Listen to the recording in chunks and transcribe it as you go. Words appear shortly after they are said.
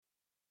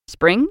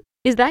Spring?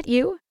 Is that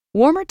you?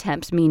 Warmer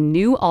temps mean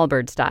new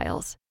Allbirds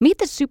styles. Meet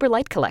the Super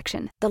Light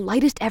Collection, the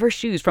lightest ever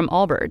shoes from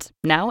Allbirds,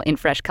 now in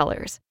fresh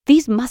colors.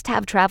 These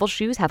must-have travel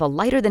shoes have a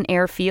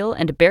lighter-than-air feel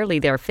and barely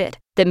their fit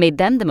that made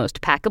them the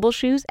most packable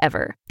shoes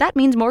ever. That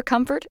means more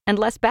comfort and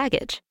less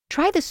baggage.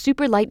 Try the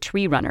Super Light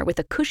Tree Runner with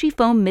a cushy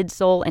foam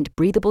midsole and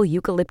breathable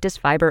eucalyptus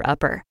fiber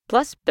upper.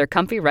 Plus, they're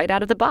comfy right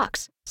out of the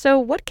box. So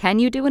what can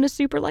you do in a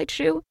super light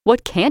shoe?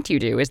 What can't you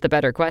do is the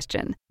better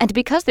question. And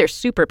because they're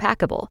super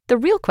packable, the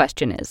real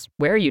question is,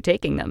 where are you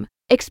taking them?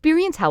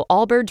 Experience how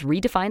Allbirds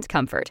redefines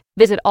comfort.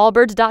 Visit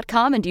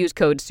allbirds.com and use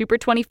code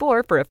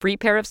SUPER24 for a free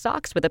pair of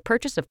socks with a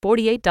purchase of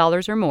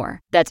 $48 or more.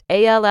 That's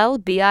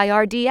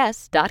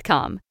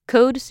ALLBIRDS.com.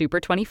 Code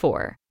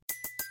SUPER24.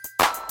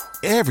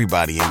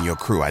 Everybody in your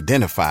crew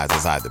identifies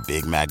as either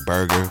Big Mac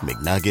Burger,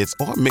 McNuggets,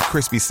 or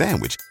McCrispy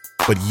Sandwich.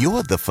 But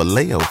you're the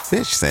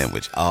Filet-O-Fish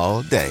Sandwich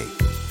all day.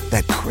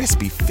 That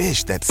crispy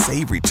fish, that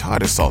savory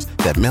tartar sauce,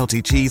 that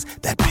melty cheese,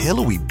 that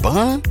pillowy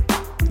bun.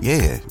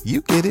 Yeah,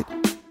 you get it.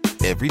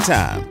 Every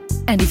time.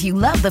 And if you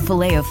love the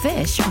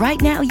Filet-O-Fish, right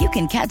now you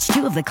can catch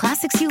two of the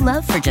classics you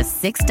love for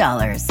just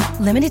 $6.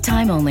 Limited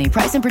time only.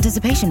 Price and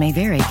participation may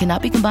vary.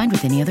 Cannot be combined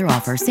with any other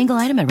offer. Single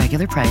item at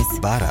regular price.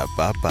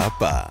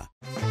 Ba-da-ba-ba-ba.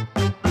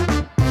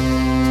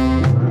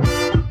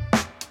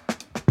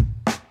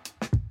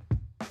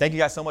 Thank you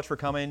guys so much for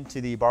coming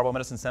to the Barbell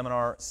Medicine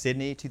Seminar,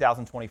 Sydney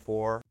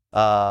 2024.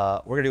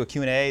 We're going to do a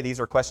Q&A. These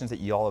are questions that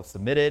you all have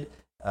submitted.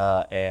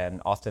 And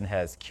Austin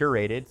has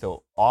curated.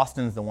 So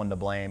Austin's the one to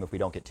blame if we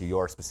don't get to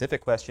your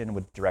specific question.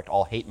 Would direct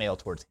all hate mail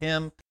towards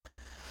him.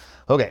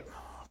 Okay,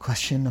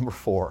 question number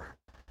 4.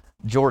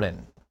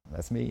 Jordan,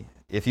 that's me.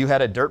 If you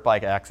had a dirt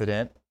bike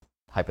accident,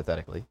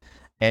 hypothetically,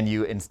 and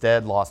you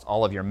instead lost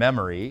all of your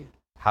memory,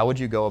 how would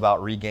you go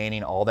about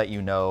regaining all that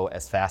you know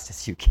as fast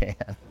as you can?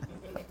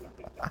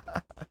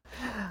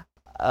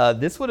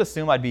 This would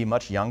assume I'd be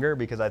much younger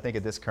because I think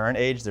at this current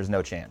age, there's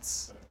no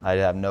chance. I'd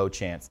have no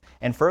chance.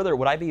 And further,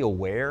 would I be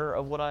aware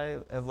of what I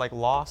have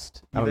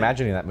lost? I'm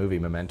imagining that movie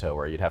Memento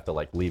where you'd have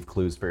to leave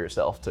clues for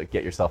yourself to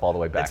get yourself all the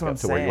way back up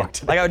to where you are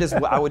today.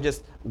 I would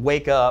just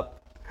wake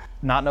up,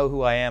 not know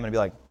who I am, and be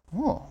like,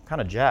 oh, kind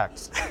of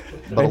jacked.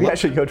 Maybe I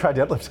should go try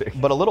deadlifting.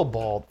 But a little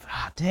bald.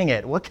 Dang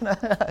it! What can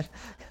I?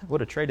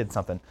 Would have traded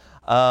something.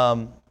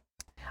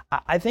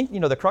 I think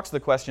the crux of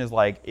the question is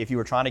if you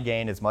were trying to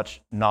gain as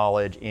much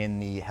knowledge in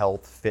the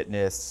health,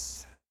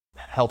 fitness,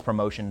 health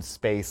promotion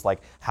space,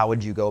 how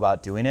would you go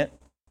about doing it?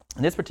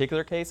 In this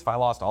particular case, if I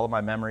lost all of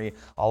my memory,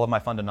 all of my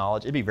funded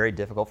knowledge, it'd be very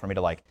difficult for me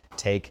to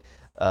take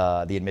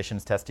the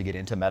admissions test to get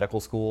into medical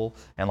school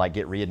and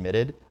get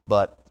readmitted.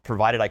 But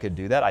provided I could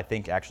do that, I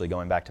think actually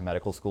going back to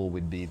medical school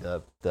would be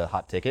the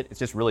hot ticket. It's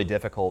just really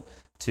difficult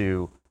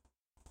to,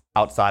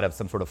 outside of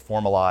some sort of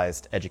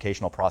formalized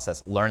educational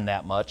process, learn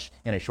that much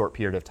in a short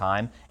period of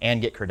time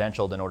and get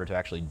credentialed in order to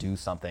actually do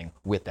something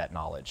with that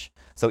knowledge.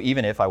 So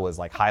even if I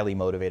was highly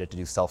motivated to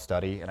do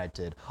self-study and I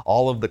did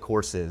all of the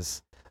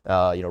courses,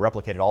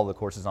 replicated all of the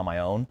courses on my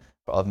own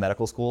of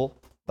medical school,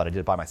 but I did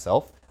it by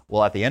myself,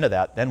 well, at the end of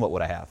that, then what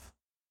would I have?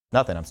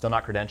 Nothing. I'm still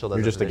not credentialed as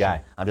You're just a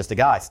guy. I'm just a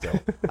guy still.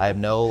 I have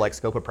no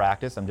scope of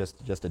practice. I'm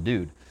just a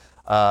dude.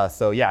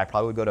 So yeah, I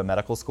probably would go to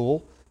medical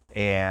school.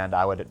 And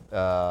I would,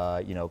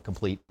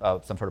 complete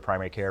some sort of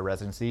primary care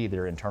residency,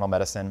 either internal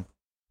medicine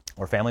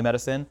or family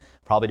medicine,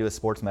 probably do a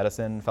sports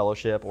medicine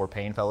fellowship or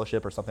pain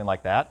fellowship or something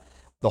like that.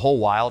 The whole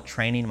while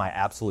training my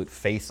absolute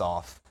face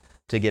off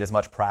to get as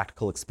much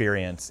practical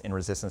experience in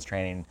resistance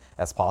training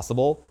as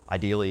possible.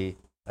 Ideally,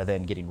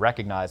 then getting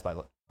recognized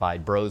by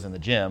bros in the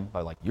gym,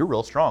 by you're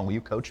real strong, will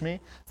you coach me?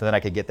 So then I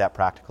could get that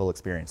practical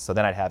experience. So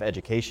then I'd have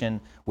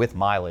education with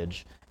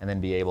mileage and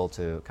then be able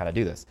to kind of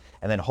do this.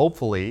 And then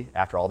hopefully,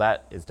 after all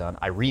that is done,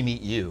 I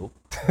re-meet you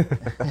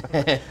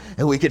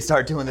and we could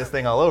start doing this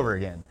thing all over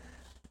again.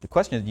 The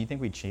question is, do you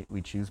think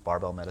we choose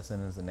Barbell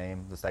Medicine as the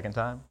name the second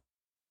time?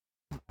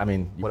 I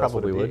mean, you What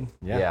probably else would.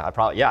 Yeah,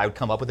 I would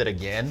come up with it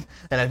again,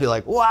 and I'd be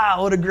like,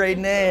 wow, what a great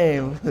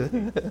name.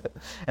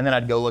 And then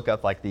I'd go look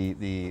up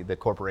the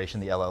corporation,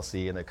 the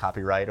LLC, and the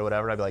copyright or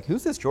whatever. I'd be like,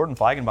 who's this Jordan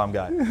Feigenbaum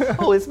guy?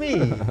 Oh, it's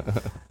me.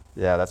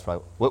 Yeah, that's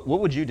probably. What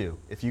would you do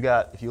if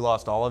you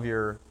lost all of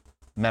your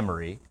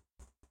memory?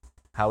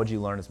 How would you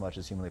learn as much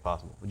as humanly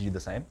possible? Would you do the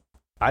same?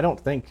 I don't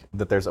think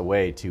that there's a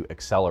way to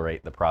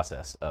accelerate the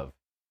process of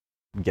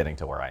getting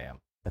to where I am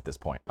at this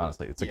point,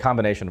 honestly. It's a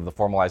combination of the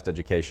formalized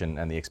education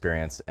and the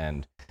experience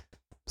and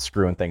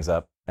screwing things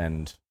up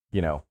and,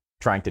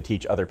 trying to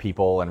teach other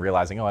people and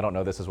realizing, I don't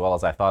know this as well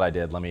as I thought I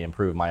did. Let me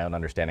improve my own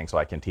understanding so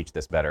I can teach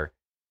this better.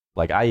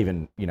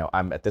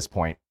 I'm at this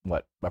point,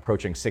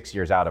 approaching 6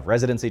 years out of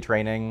residency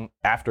training,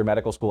 after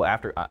medical school,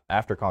 after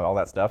college, all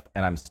that stuff.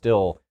 And I'm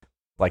still,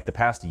 the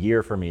past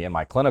year for me in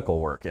my clinical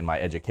work, in my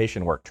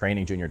education work,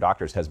 training junior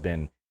doctors has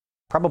been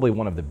probably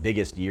one of the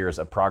biggest years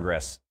of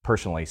progress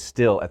personally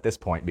still at this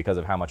point because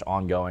of how much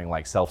ongoing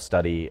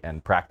self-study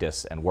and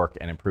practice and work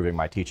and improving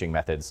my teaching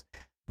methods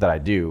that I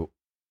do.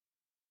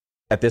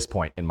 at this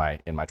point in my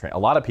training. A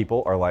lot of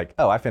people are like,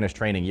 oh, I finished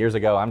training years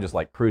ago. I'm just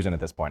like cruising at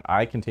this point.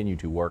 I continue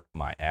to work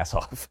my ass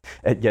off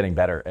at getting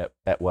better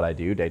at what I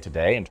do day to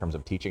day in terms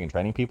of teaching and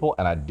training people,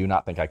 and I do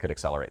not think I could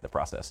accelerate the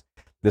process.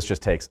 This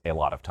just takes a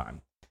lot of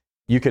time.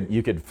 You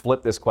could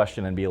flip this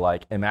question and be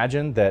like,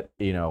 imagine that,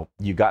 you know,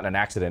 you got in an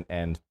accident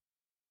and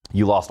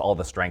you lost all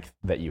the strength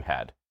that you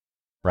had,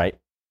 right?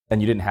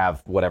 And you didn't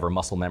have whatever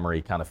muscle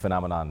memory kind of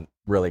phenomenon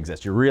really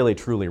exists. You're really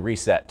truly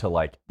reset to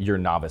like your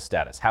novice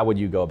status. How would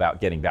you go about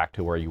getting back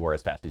to where you were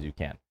as fast as you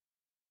can?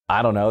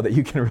 I don't know that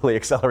you can really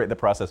accelerate the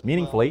process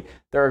meaningfully.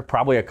 There are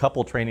probably a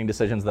couple training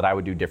decisions that I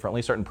would do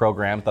differently, certain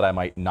programs that I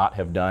might not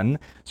have done,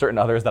 certain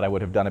others that I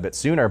would have done a bit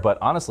sooner. But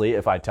honestly,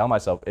 if I tell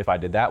myself, if I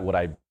did that, would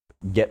I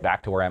get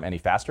back to where I am any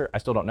faster? I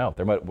still don't know.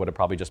 There would have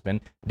probably just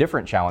been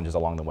different challenges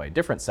along the way,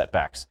 different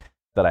setbacks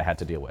that I had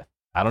to deal with.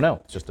 I don't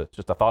know. It's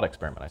just a thought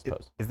experiment, I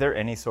suppose. Is there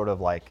any sort of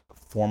like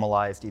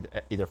formalized,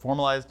 either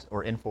formalized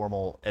or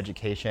informal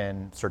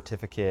education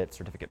certificate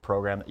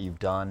program that you've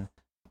done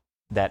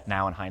that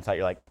now in hindsight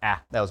you're like,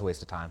 that was a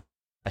waste of time.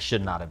 I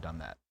should not have done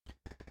that?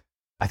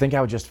 I think I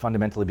would just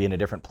fundamentally be in a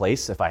different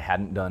place if I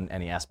hadn't done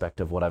any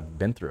aspect of what I've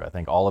been through. I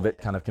think all of it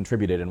kind of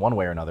contributed in one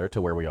way or another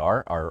to where we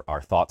are.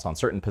 Our thoughts on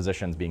certain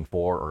positions being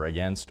for or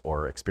against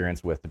or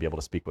experienced with to be able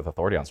to speak with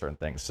authority on certain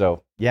things.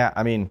 So yeah,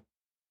 I mean,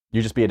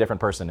 you just be a different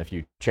person if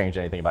you change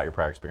anything about your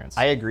prior experience.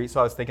 I agree.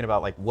 So I was thinking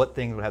about like what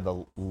things would have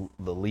the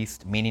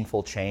least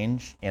meaningful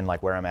change in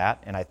like where I'm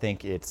at, and I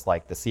think it's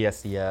like the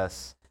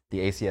CSCS, the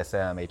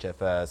ACSM,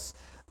 HFS,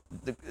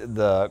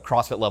 the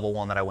CrossFit level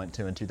 1 that I went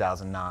to in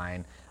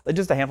 2009.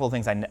 Just a handful of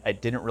things. I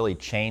didn't really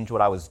change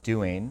what I was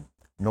doing,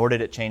 nor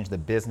did it change the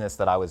business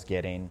that I was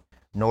getting,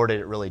 nor did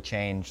it really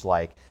change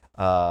like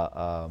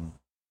how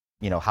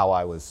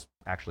I was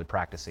actually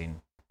practicing.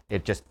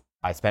 It just,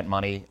 I spent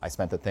money, I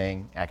spent the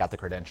thing, and I got the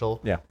credential.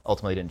 Yeah.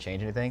 Ultimately didn't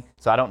change anything.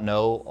 So I don't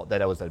know that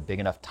it was a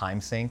big enough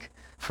time sink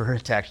for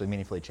it to actually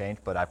meaningfully change,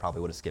 but I probably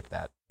would have skipped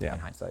that in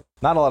hindsight.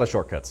 Not a lot of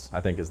shortcuts,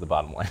 I think, is the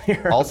bottom line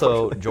here.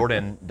 Also,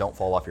 Jordan, don't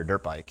fall off your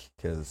dirt bike,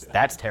 because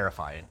that's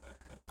terrifying.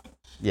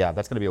 Yeah,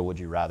 that's going to be a would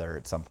you rather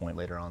at some point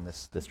later on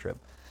this trip.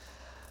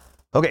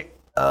 Okay.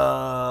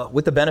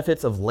 With the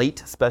benefits of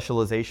late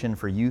specialization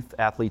for youth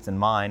athletes in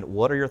mind,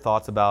 what are your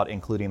thoughts about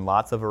including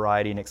lots of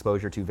variety and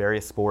exposure to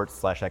various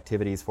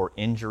sports/activities for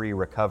injury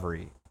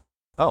recovery?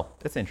 Oh,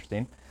 that's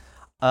interesting.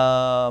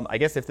 I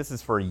guess if this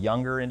is for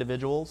younger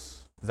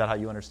individuals, is that how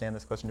you understand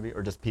this question to be?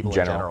 Or just people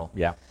in general?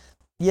 Yeah.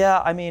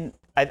 Yeah, I mean,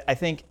 I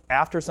think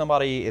after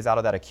somebody is out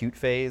of that acute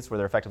phase where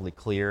they're effectively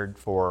cleared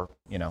for,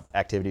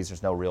 activities,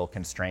 there's no real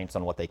constraints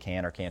on what they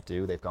can or can't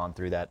do. They've gone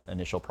through that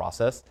initial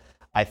process.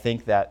 I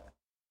think that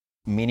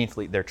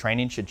meaningfully, their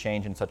training should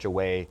change in such a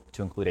way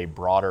to include a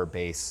broader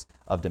base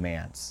of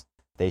demands.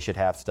 They should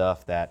have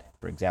stuff that,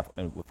 for example,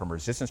 from a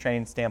resistance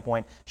training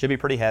standpoint, should be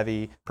pretty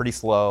heavy, pretty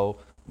slow,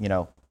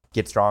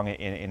 get strong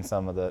in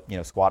some of the,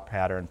 squat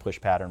pattern, push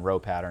pattern, row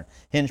pattern,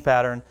 hinge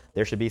pattern.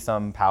 There should be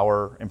some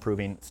power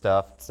improving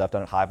stuff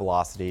done at high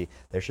velocity.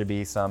 There should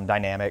be some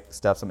dynamic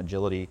stuff, some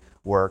agility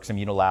work, some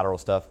unilateral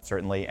stuff,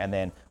 certainly. And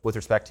then with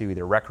respect to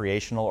either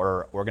recreational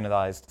or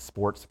organized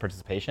sports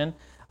participation,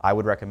 I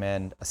would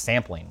recommend a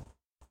sampling.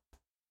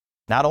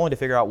 Not only to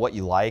figure out what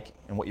you like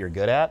and what you're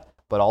good at,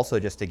 but also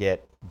just to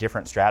get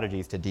different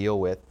strategies to deal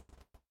with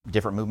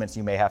different movements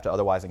you may have to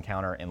otherwise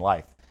encounter in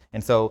life.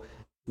 And so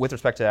with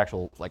respect to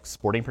actual like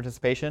sporting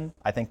participation,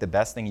 I think the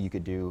best thing you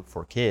could do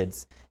for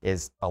kids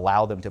is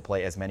allow them to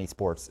play as many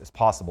sports as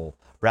possible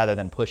rather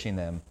than pushing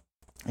them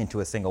into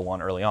a single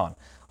one early on.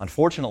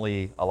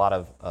 Unfortunately, a lot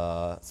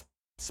of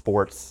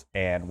sports,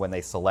 and when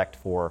they select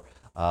for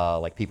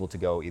like people to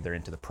go either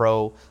into the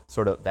pro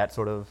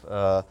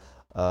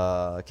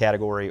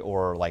category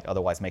or like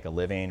otherwise make a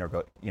living or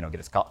go,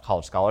 get a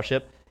college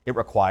scholarship, it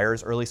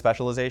requires early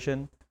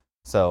specialization.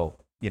 So,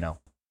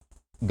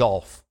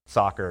 golf,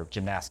 soccer,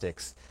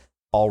 gymnastics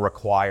all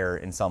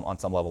require on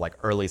some level like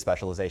early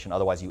specialization.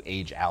 Otherwise you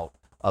age out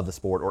of the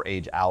sport or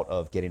age out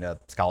of getting a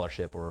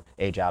scholarship or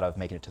age out of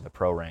making it to the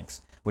pro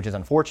ranks, which is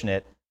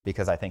unfortunate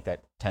because I think that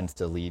tends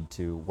to lead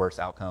to worse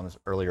outcomes,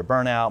 earlier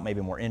burnout,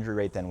 maybe more injury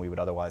rate than we would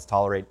otherwise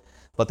tolerate.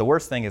 But the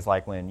worst thing is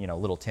like when,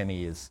 little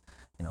Timmy is,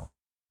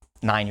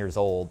 9 years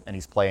old and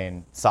he's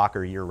playing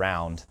soccer year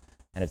round,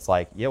 and it's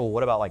like, yeah, well,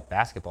 what about like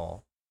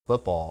basketball,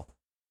 football,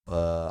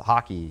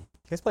 hockey?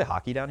 You guys play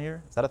hockey down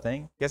here? Is that a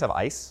thing? You guys have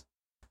ice?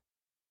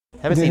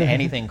 I haven't seen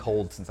anything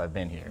cold since I've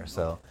been here.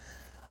 So,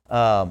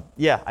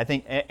 I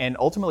think, and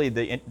ultimately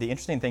the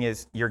interesting thing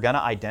is you're going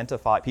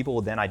to people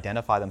will then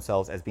identify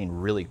themselves as being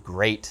really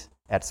great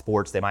at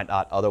sports they might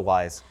not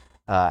otherwise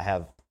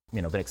have,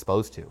 been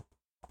exposed to.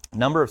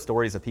 Number of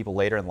stories of people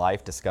later in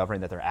life discovering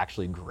that they're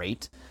actually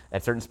great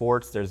at certain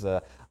sports. There's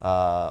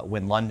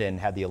when London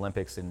had the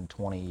Olympics in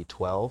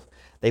 2012,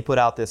 they put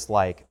out this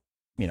like,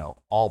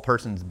 all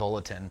persons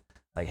bulletin,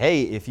 like,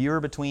 hey, if you're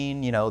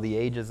between, the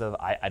ages of,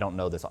 I don't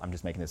know this, I'm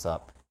just making this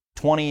up,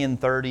 20 and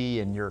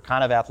 30 and you're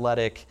kind of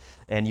athletic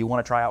and you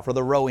want to try out for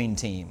the rowing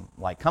team,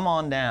 like come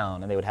on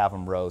down, and they would have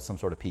them row some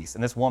sort of piece.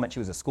 And this woman, she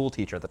was a school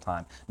teacher at the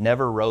time,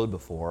 never rowed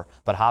before,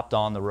 but hopped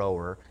on the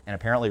rower and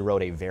apparently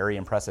rowed a very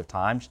impressive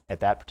time at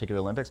that particular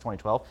Olympics,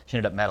 2012. She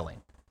ended up medaling,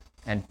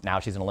 and now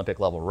she's an Olympic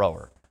level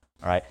rower.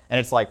 All right, and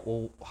it's like,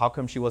 well, how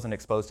come she wasn't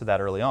exposed to that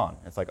early on?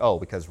 It's like, oh,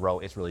 because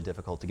it's really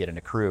difficult to get into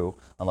crew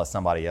unless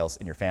somebody else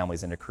in your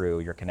family's into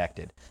crew, you're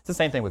connected. It's the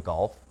same thing with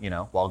golf.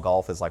 While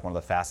golf is like one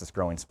of the fastest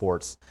growing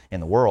sports in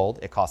the world,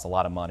 it costs a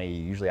lot of money.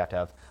 You usually have to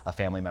have a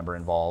family member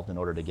involved in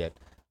order to get,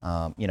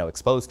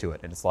 exposed to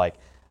it. And it's like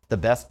the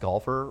best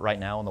golfer right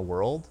now in the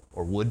world,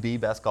 or would be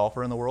best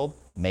golfer in the world,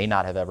 may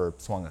not have ever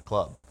swung a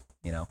club.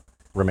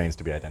 Remains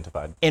to be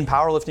identified. In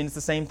powerlifting, it's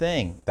the same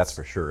thing. That's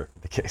for sure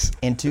the case.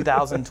 In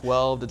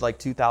 2012 to like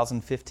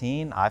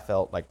 2015, I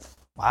felt like,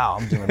 wow,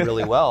 I'm doing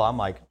really well. I'm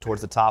like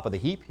towards the top of the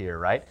heap here,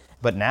 right?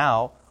 But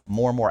now,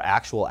 more and more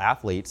actual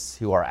athletes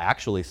who are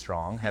actually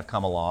strong have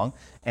come along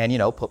and,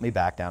 put me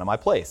back down in my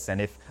place. And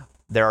if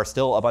there are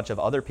still a bunch of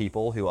other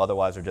people who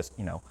otherwise are just,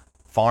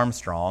 farm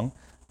strong,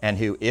 and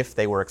who, if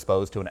they were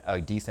exposed to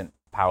a decent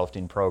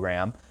powerlifting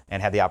program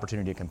and had the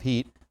opportunity to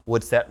compete,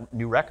 would set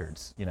new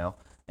records,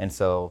 And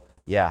so,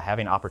 yeah,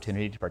 having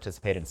opportunity to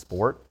participate in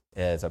sport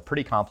is a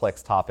pretty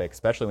complex topic,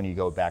 especially when you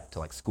go back to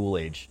like school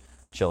age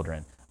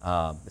children,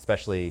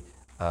 especially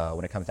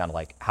when it comes down to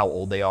like how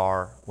old they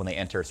are when they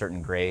enter a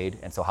certain grade,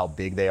 and so how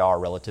big they are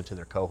relative to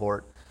their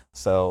cohort.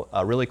 So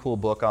a really cool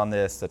book on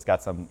this that's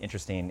got some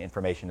interesting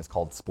information is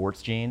called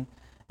Sports Gene.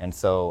 And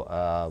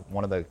so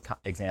one of the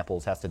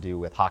examples has to do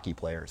with hockey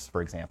players,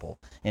 for example.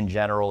 In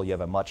general, you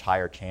have a much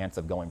higher chance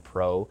of going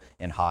pro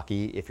in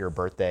hockey if your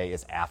birthday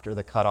is after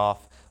the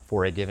cutoff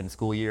for a given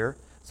school year,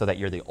 so that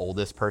you're the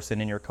oldest person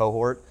in your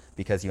cohort,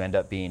 because you end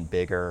up being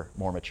bigger,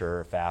 more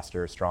mature,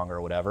 faster, stronger,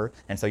 whatever.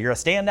 And so you're a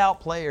standout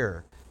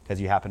player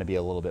because you happen to be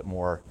a little bit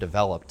more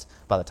developed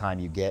by the time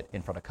you get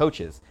in front of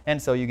coaches.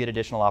 And so you get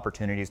additional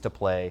opportunities to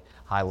play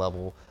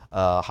high-level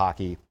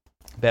hockey,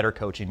 better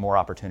coaching, more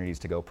opportunities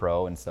to go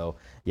pro. And so,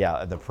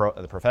 yeah, the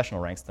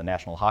professional ranks, the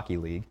National Hockey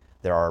League,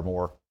 there are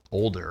more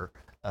older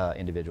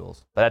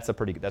individuals. But that's a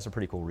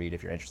pretty cool read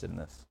if you're interested in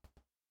this.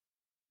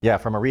 Yeah,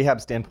 from a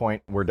rehab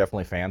standpoint, we're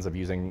definitely fans of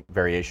using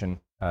variation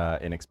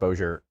in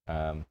exposure.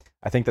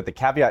 I think that the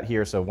caveat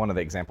here, so one of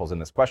the examples in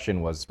this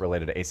question was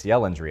related to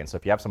ACL injury. And so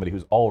if you have somebody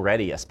who's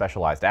already a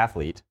specialized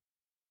athlete,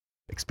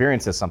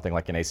 experiences something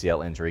like an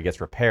ACL injury, gets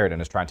repaired,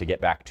 and is trying to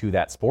get back to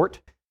that sport,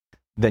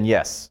 then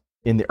yes,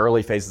 in the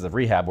early phases of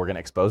rehab, we're going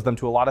to expose them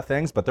to a lot of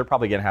things, but they're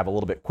probably going to have a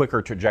little bit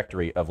quicker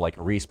trajectory of like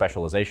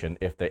re-specialization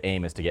if the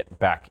aim is to get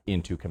back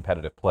into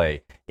competitive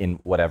play in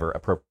whatever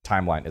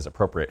timeline is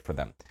appropriate for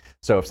them.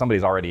 So if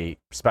somebody's already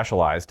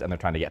specialized and they're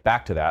trying to get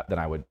back to that, then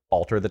I would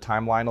alter the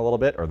timeline a little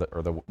bit, or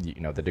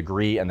the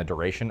degree and the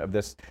duration of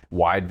this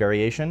wide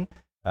variation.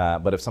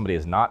 But if somebody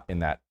is not in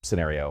that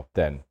scenario,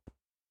 then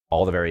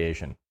all the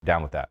variation,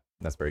 down with that.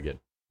 That's very good.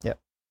 Yeah.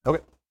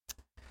 Okay.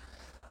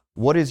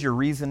 What is your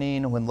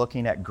reasoning when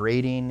looking at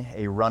grading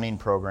a running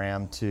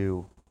program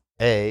to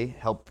A,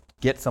 help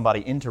get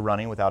somebody into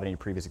running without any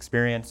previous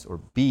experience, or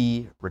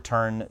B,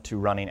 return to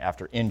running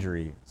after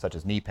injury, such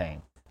as knee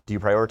pain? Do you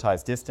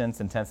prioritize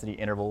distance, intensity,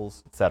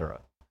 intervals,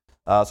 etc.?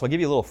 So I'll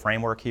give you a little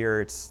framework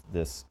here. It's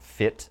this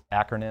FIT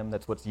acronym.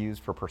 That's what's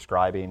used for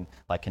prescribing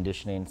like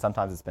conditioning.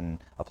 Sometimes it's been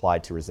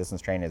applied to resistance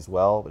training as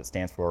well, but it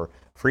stands for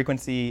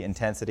frequency,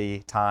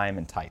 intensity, time,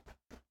 and type.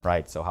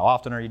 Right, so how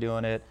often are you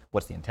doing it?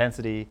 What's the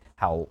intensity?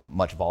 How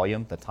much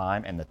volume, the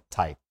time, and the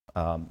type.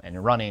 And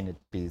in running, it'd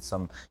be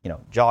some,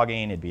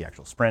 jogging, it'd be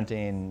actual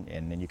sprinting,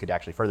 and then you could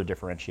actually further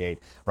differentiate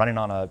running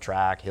on a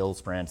track, hill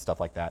sprint,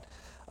 stuff like that.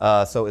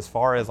 So as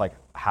far as like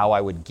how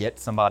I would get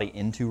somebody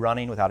into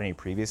running without any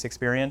previous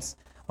experience,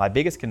 my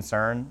biggest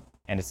concern,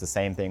 and it's the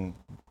same thing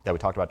that we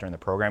talked about during the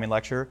programming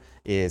lecture,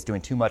 is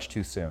doing too much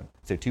too soon.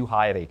 So too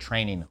high of a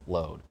training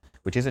load,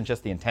 which isn't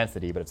just the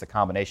intensity, but it's a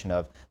combination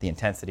of the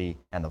intensity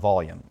and the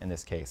volume in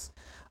this case.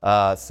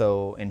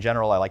 So in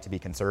general, I like to be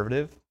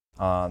conservative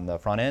on the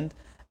front end.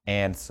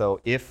 And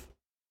so if,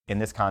 in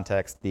this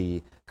context,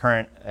 the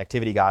current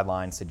activity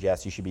guidelines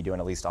suggest you should be doing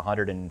at least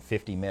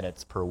 150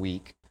 minutes per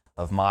week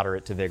of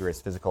moderate to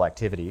vigorous physical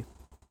activity,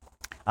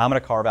 I'm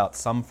going to carve out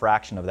some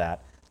fraction of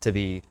that to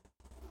be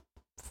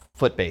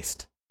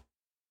foot-based.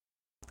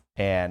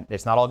 And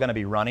it's not all going to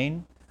be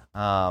running.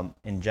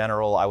 In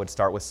general, I would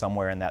start with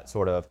somewhere in that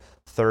sort of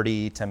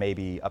 30 to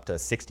maybe up to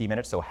 60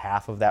 minutes, so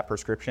half of that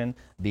prescription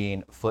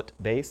being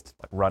foot-based,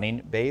 like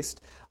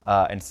running-based.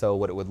 And so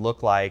what it would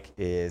look like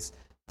is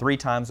 3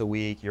 times a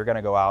week, you're going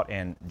to go out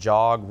and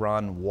jog,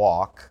 run,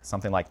 walk,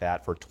 something like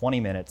that, for 20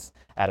 minutes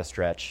at a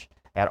stretch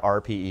at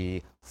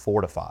RPE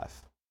 4 to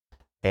 5.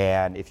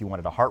 And if you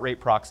wanted a heart rate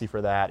proxy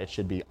for that, it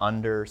should be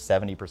under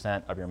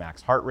 70% of your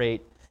max heart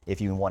rate. If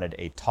you wanted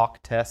a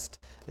talk test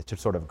to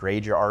sort of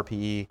grade your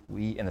RPE,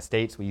 in the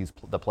States, we use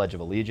the Pledge of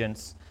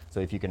Allegiance. So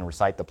if you can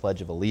recite the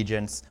Pledge of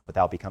Allegiance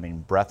without becoming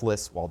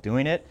breathless while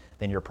doing it,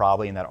 then you're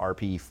probably in that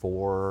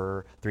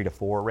RPE 3 to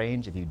 4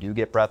 range. If you do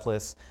get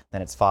breathless,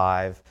 then it's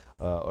 5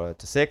 to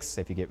 6.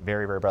 If you get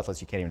very, very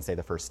breathless, you can't even say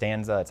the first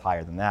stanza. It's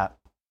higher than that.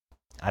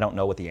 I don't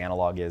know what the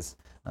analog is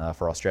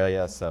for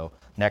Australia, so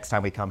next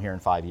time we come here in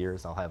 5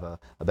 years, I'll have a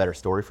better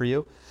story for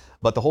you.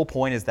 But the whole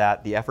point is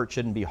that the effort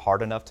shouldn't be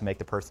hard enough to make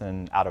the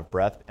person out of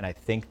breath, and I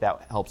think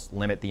that helps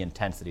limit the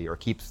intensity or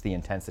keeps the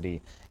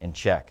intensity in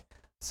check.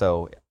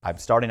 So I'm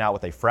starting out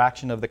with a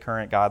fraction of the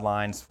current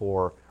guidelines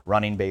for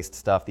running-based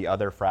stuff. The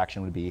other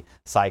fraction would be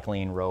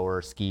cycling,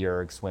 rower, ski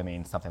erg,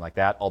 swimming, something like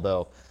that.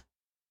 Although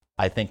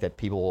I think that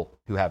people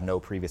who have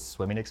no previous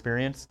swimming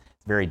experience,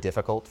 it's very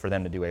difficult for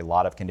them to do a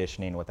lot of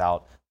conditioning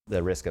without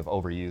the risk of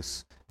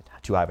overuse,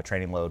 too high of a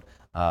training load,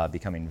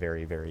 becoming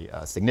very, very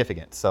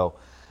significant. So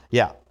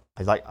yeah,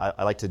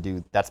 I like to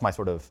do, that's my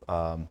sort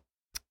of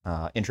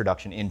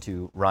introduction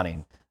into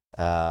running.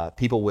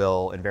 People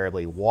will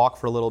invariably walk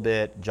for a little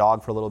bit,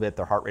 jog for a little bit,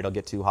 their heart rate will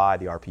get too high,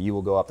 the RPE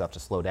will go up, they'll have to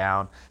slow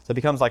down. So it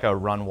becomes like a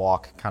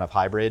run-walk kind of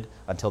hybrid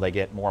until they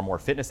get more and more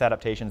fitness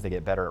adaptations, they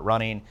get better at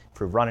running,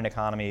 improve running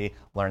economy,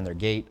 learn their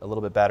gait a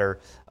little bit better,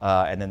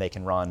 and then they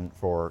can run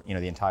for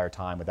the entire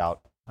time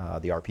without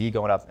the RPE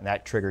going up, and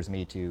that triggers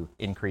me to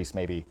increase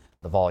maybe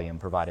the volume,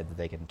 provided that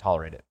they can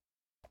tolerate it.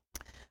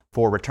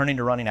 For returning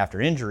to running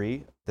after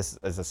injury, this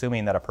is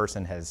assuming that a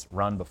person has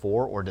run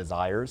before or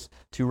desires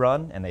to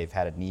run, and they've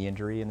had a knee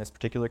injury in this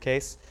particular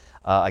case.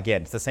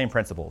 Again, it's the same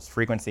principles: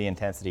 frequency,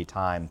 intensity,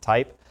 time,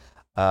 type.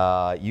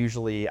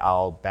 Usually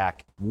I'll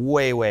back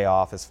way, way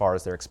off as far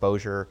as their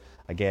exposure.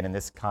 Again, in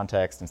this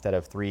context, instead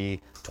of 3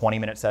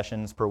 20-minute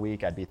sessions per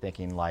week, I'd be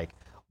thinking like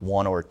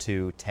 1 or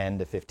 2 10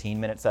 to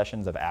 15-minute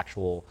sessions of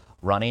actual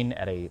running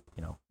at a,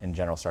 in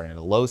general, starting at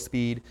a low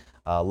speed,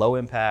 low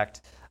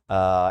impact.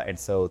 And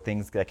so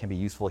things that can be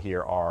useful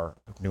here are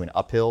doing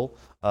uphill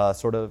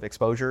sort of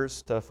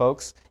exposures to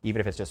folks, even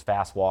if it's just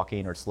fast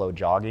walking or slow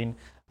jogging.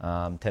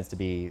 Tends to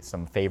be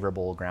some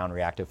favorable ground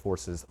reactive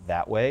forces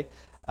that way.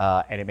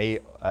 And it may,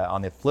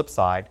 on the flip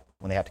side,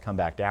 when they have to come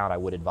back down, I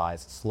would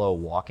advise slow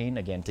walking,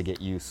 again, to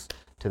get used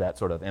to that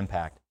sort of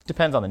impact.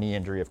 Depends on the knee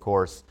injury, of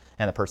course,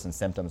 and the person's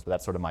symptoms, but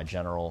that's sort of my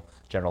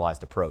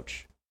generalized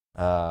approach.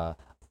 The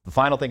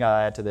final thing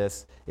I add to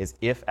this is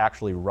if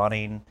actually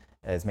running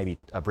is maybe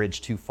a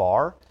bridge too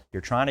far,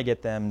 you're trying to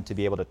get them to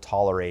be able to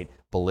tolerate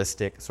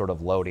ballistic sort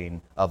of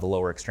loading of the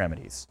lower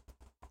extremities.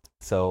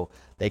 So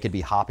they could be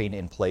hopping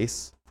in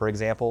place, for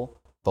example,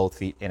 both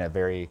feet in a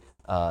very,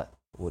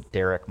 what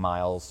Derek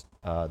Miles,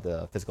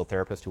 the physical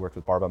therapist who worked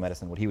with barbell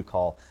medicine, what he would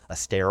call a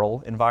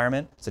sterile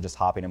environment. So just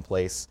hopping in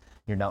place.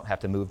 You don't have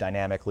to move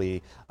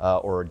dynamically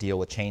or deal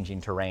with changing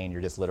terrain.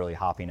 You're just literally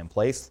hopping in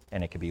place,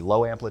 and it could be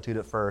low amplitude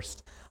at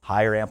first,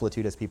 higher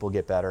amplitude as people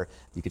get better.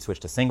 You could switch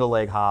to single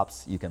leg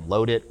hops. You can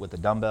load it with a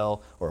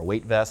dumbbell or a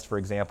weight vest, for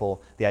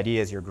example. The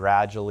idea is you're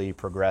gradually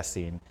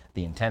progressing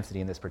the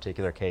intensity in this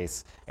particular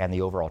case and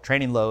the overall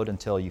training load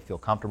until you feel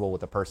comfortable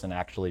with the person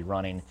actually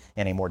running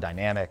in a more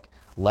dynamic,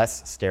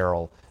 less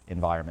sterile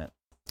environment.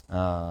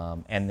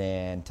 And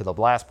then to the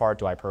last part,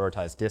 do I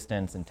prioritize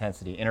distance,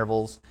 intensity,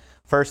 intervals?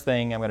 First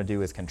thing I'm going to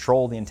do is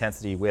control the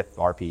intensity with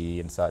RPE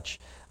and such,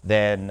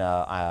 then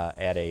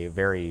add a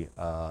very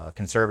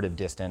conservative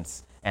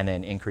distance, and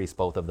then increase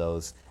both of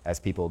those as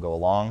people go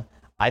along.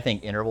 I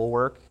think interval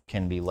work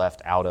can be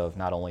left out of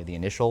not only the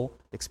initial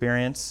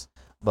experience,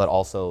 but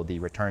also the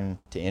return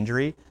to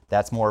injury.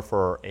 That's more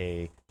for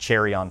a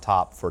cherry on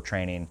top for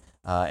training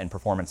and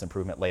performance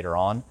improvement later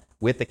on,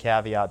 with the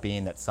caveat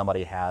being that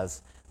somebody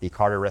has the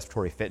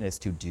cardiorespiratory fitness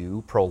to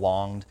do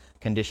prolonged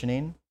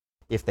conditioning.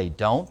 If they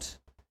don't,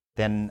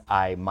 then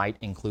I might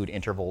include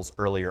intervals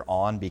earlier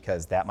on,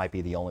 because that might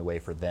be the only way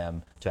for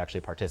them to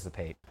actually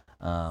participate.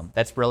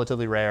 That's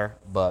relatively rare,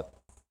 but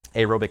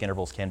aerobic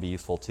intervals can be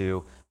useful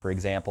too. For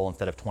example,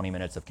 instead of 20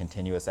 minutes of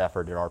continuous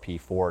effort at RP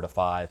 4 to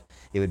 5,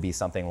 it would be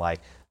something like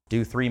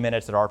do 3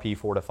 minutes at RP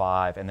 4 to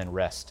 5 and then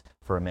rest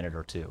for a minute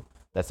or two.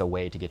 That's a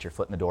way to get your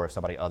foot in the door if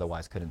somebody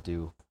otherwise couldn't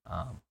do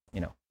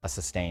a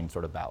sustained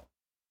sort of bout.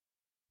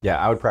 Yeah,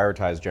 I would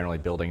prioritize generally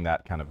building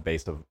that kind of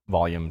base of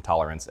volume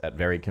tolerance at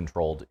very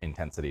controlled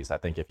intensities. I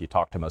think if you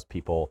talk to most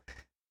people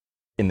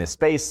in this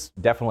space,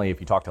 definitely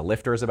if you talk to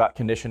lifters about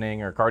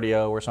conditioning or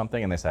cardio or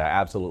something, and they say, I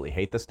absolutely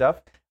hate this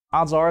stuff,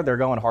 odds are they're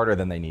going harder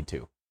than they need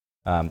to.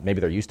 Maybe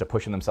they're used to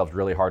pushing themselves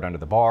really hard under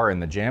the bar in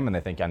the gym, and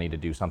they think I need to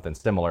do something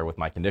similar with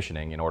my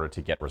conditioning in order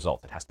to get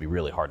results. It has to be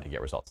really hard to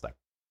get results there.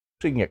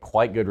 So you can get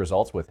quite good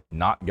results with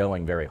not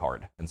going very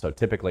hard. And so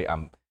typically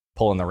I'm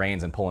pulling the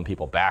reins and pulling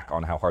people back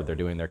on how hard they're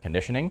doing their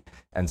conditioning.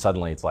 And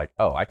suddenly it's like,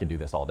 oh, I can do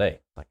this all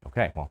day. Like,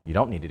 okay, well, you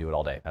don't need to do it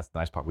all day. That's the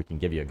nice part. We can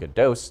give you a good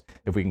dose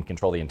if we can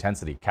control the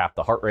intensity, cap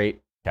the heart rate,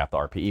 cap the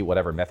RPE,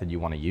 whatever method you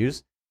want to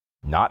use,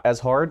 not as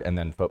hard, and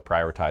then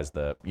prioritize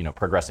the,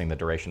 progressing the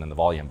duration and the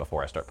volume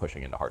before I start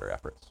pushing into harder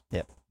efforts.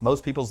 Yeah.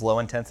 Most people's low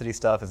intensity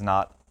stuff is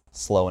not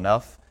slow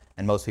enough,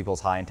 and most people's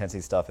high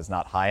intensity stuff is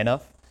not high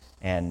enough.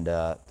 And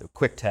the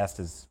quick test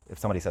is if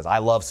somebody says, I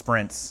love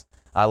sprints,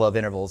 I love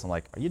intervals, I'm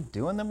like, are you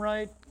doing them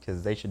right?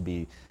 Because they should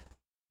be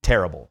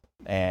terrible.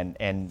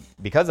 And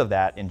because of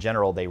that, in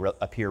general, they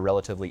appear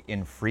relatively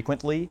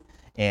infrequently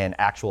in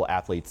actual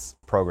athletes'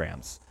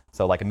 programs.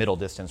 So like a middle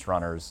distance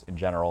runners in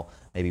general,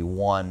 maybe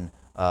one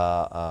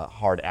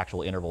hard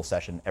actual interval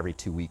session every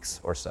 2 weeks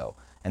or so.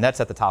 And that's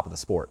at the top of the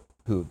sport.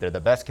 They're the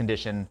best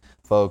conditioned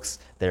folks,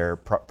 their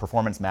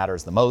performance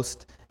matters the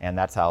most, and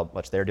that's how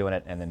much they're doing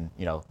it. And then,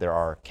 there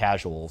are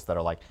casuals that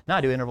are like, no,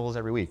 I do intervals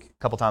every week,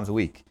 a couple times a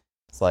week.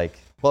 It's like,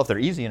 well, if they're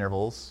easy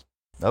intervals,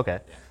 okay.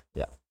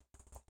 Yeah.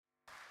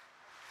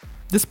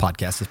 This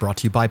podcast is brought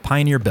to you by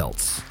Pioneer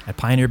Belts. At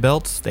Pioneer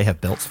Belts, they have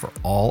belts for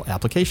all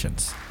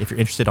applications. If you're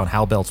interested on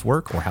how belts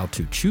work or how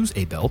to choose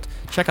a belt,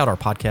 check out our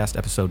podcast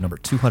episode number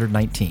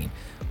 219.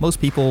 Most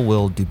people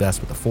will do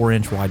best with a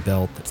 4-inch wide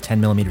belt that's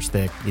 10 millimeters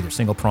thick, either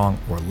single prong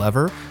or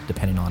lever,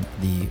 depending on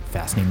the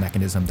fastening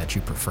mechanism that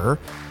you prefer.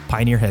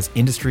 Pioneer has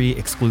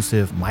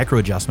industry-exclusive micro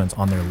adjustments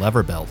on their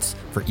lever belts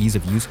for ease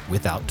of use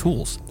without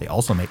tools. They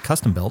also make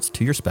custom belts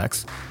to your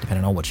specs,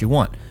 depending on what you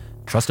want.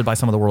 Trusted by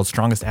some of the world's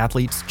strongest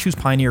athletes, choose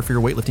Pioneer for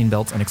your weightlifting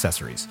belts and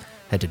accessories.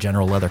 Head to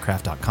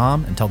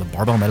generalleathercraft.com and tell them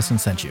Barbell Medicine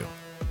sent you.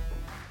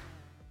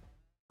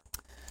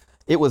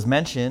 It was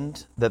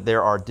mentioned that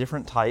there are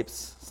different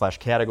types /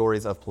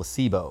 categories of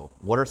placebo.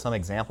 What are some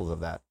examples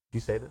of that? Did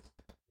you say this?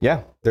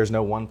 Yeah, there's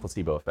no one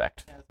placebo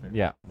effect.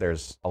 Yeah,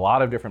 there's a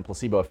lot of different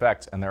placebo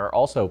effects, and there are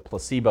also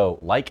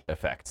placebo-like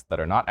effects that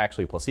are not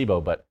actually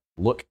placebo, but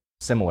look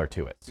similar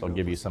to it. So I'll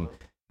give you some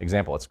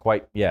example. It's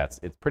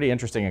pretty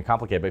interesting and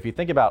complicated, but if you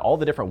think about all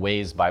the different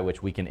ways by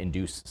which we can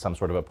induce some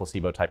sort of a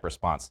placebo-type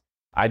response,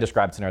 I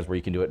described scenarios where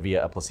you can do it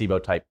via a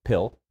placebo-type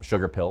pill, a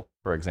sugar pill,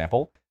 for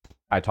example.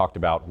 I talked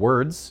about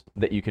words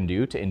that you can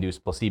do to induce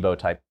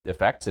placebo-type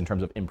effects in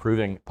terms of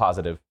improving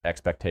positive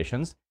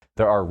expectations.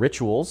 There are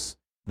rituals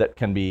that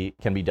can be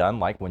done,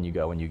 like when you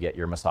go and you get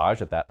your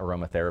massage at that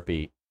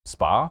aromatherapy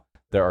spa.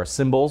 There are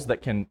symbols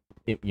that can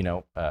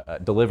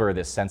deliver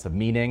this sense of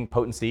meaning,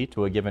 potency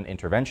to a given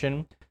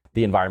intervention.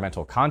 The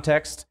environmental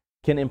context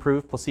can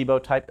improve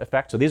placebo-type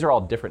effects. So these are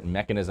all different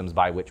mechanisms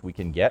by which we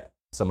can get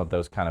some of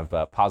those kind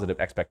of positive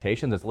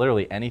expectations. It's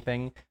literally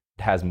anything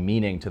that has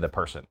meaning to the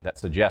person, that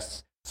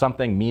suggests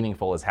something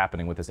meaningful is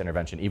happening with this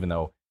intervention,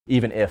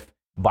 even if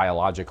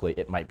biologically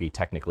it might be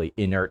technically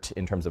inert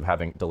in terms of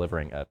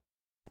delivering a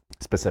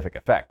specific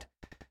effect.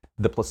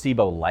 The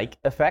placebo-like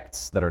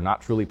effects that are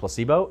not truly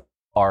placebo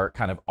are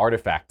kind of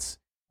artifacts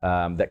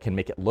that can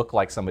make it look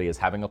like somebody is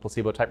having a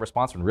placebo-type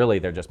response, when really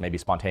they're just maybe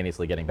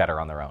spontaneously getting better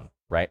on their own,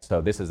 right?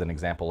 So this is an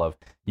example of,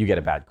 you get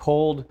a bad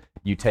cold,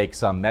 you take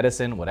some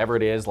medicine, whatever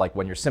it is, like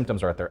when your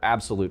symptoms are at their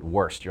absolute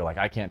worst, you're like,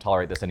 I can't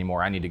tolerate this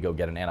anymore, I need to go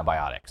get an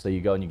antibiotic. So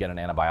you go and you get an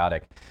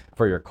antibiotic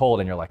for your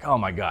cold, and you're like, oh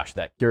my gosh,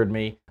 that cured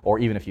me. Or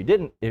even if you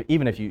didn't,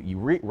 even if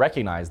you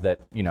recognize that,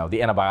 the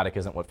antibiotic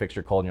isn't what fixed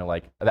your cold, and you're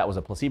like, that was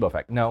a placebo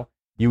effect. No,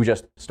 you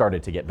just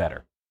started to get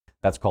better.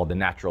 That's called the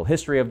natural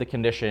history of the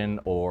condition,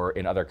 or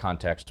in other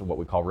contexts, what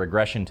we call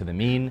regression to the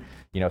mean.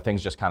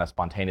 Things just kind of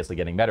spontaneously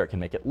getting better. It can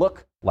make it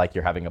look like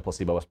you're having a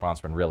placebo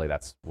response when really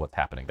that's what's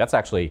happening. That's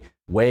actually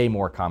way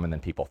more common than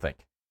people think.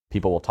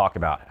 People will talk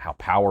about how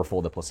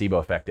powerful the placebo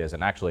effect is,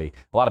 and actually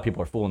a lot of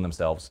people are fooling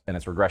themselves, and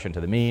it's regression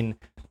to the mean,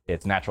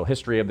 it's natural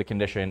history of the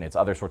condition, it's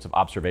other sorts of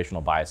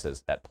observational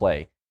biases at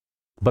play.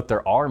 But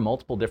there are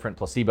multiple different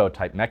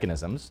placebo-type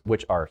mechanisms,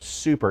 which are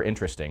super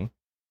interesting,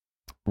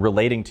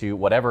 relating to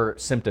whatever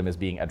symptom is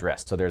being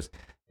addressed. So there's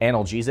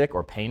analgesic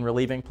or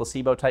pain-relieving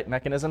placebo-type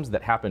mechanisms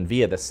that happen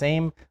via the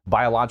same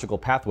biological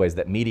pathways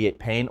that mediate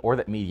pain or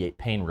that mediate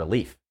pain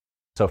relief.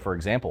 So for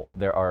example,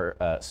 there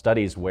are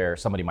studies where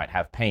somebody might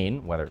have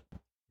pain, whether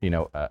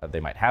they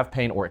might have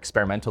pain or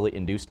experimentally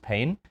induced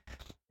pain,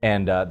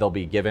 and they'll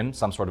be given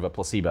some sort of a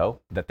placebo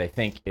that they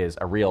think is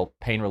a real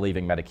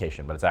pain-relieving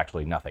medication, but it's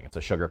actually nothing. It's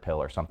a sugar pill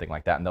or something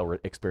like that, and they'll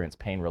experience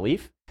pain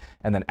relief.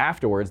 And then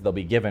afterwards, they'll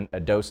be given a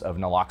dose of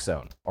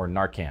naloxone or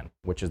Narcan,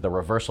 which is the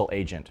reversal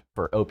agent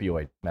for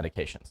opioid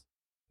medications.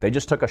 They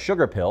just took a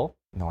sugar pill,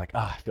 and they're like,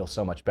 I feel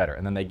so much better.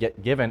 And then they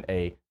get given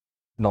a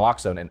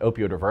naloxone and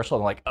opioid reversal,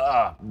 and they're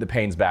like, the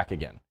pain's back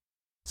again.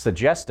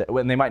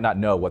 And they might not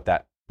know what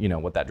that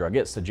drug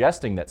is,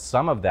 suggesting that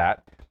some of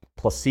that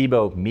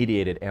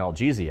placebo-mediated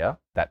analgesia,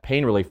 that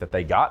pain relief that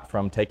they got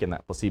from taking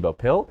that placebo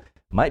pill,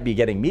 might be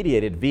getting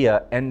mediated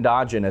via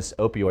endogenous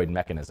opioid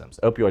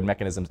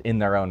mechanisms in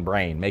their own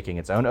brain, making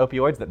its own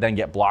opioids that then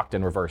get blocked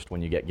and reversed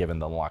when you get given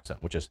the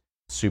naloxone, which is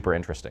super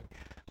interesting.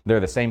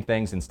 They're the same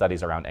things in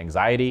studies around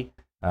anxiety,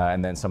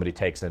 and then somebody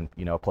takes a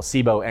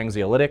placebo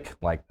anxiolytic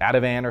like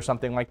Ativan or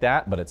something like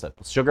that, but it's a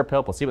sugar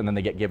pill, placebo, and then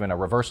they get given a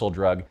reversal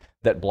drug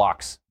that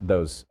blocks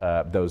those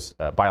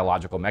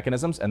biological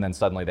mechanisms, and then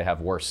suddenly they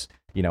have worse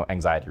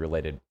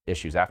anxiety-related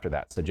issues after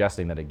that,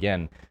 suggesting that,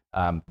 again,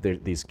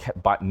 these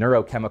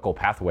neurochemical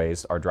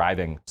pathways are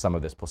driving some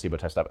of this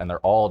placebo-type stuff, and they're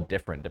all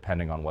different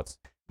depending on what's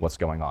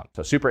going on.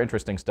 So super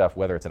interesting stuff,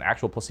 whether it's an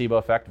actual placebo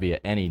effect via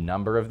any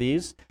number of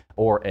these,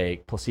 or a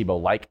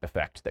placebo-like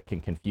effect that can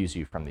confuse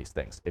you from these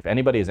things. If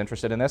anybody is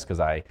interested in this, because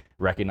I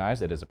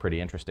recognize it is a pretty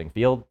interesting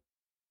field,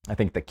 I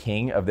think the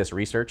king of this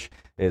research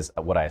is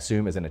what I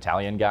assume is an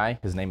Italian guy.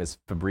 His name is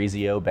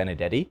Fabrizio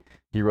Benedetti.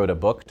 He wrote a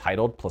book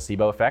titled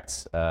Placebo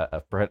Effects.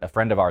 A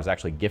friend of ours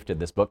actually gifted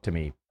this book to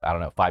me, I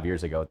don't know, 5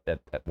 years ago at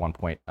one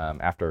point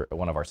after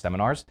one of our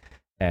seminars.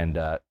 And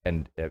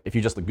if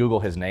you just Google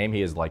his name,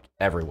 he is like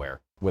everywhere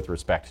with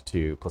respect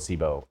to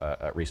placebo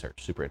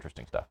research. Super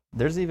interesting stuff.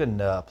 There's even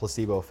a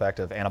placebo effect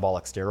of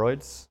anabolic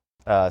steroids.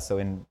 So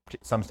in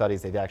some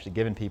studies, they've actually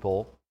given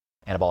people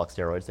anabolic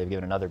steroids. They've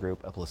given another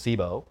group a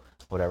placebo,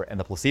 whatever, and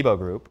the placebo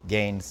group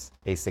gains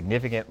a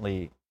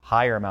significantly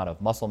higher amount of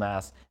muscle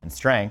mass and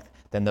strength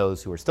than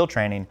those who are still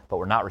training but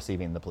were not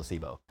receiving the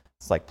placebo.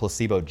 It's like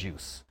placebo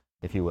juice,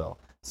 if you will.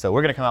 So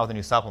we're going to come out with a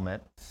new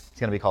supplement. It's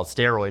going to be called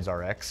Steroids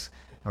RX.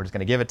 And we're just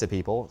going to give it to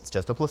people. It's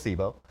just a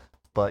placebo.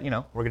 But,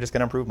 we're just going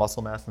to improve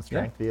muscle mass and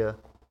strength via...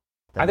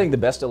 I think the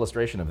best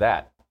illustration of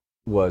that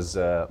was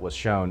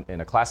shown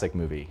in a classic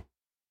movie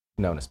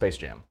known as Space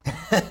Jam.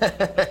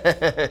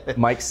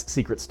 Mike's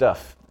secret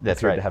stuff. That's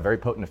appeared right. to have very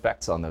potent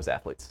effects on those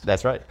athletes.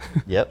 That's right.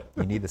 Yep.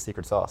 You need the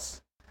secret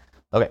sauce.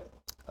 Okay.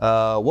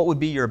 What would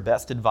be your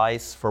best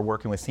advice for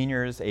working with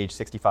seniors age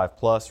 65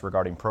 plus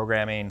regarding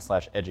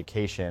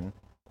programming/education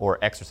or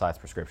exercise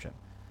prescription?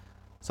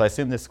 So I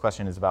assume this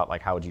question is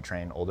about how would you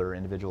train older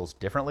individuals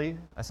differently,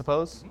 I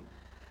suppose?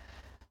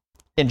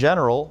 In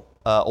general,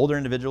 older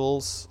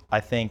individuals,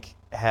 I think,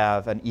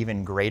 have an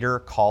even greater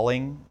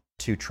calling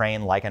to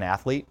train like an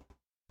athlete.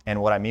 And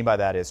what I mean by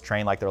that is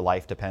train like their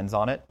life depends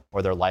on it,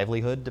 or their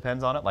livelihood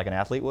depends on it, like an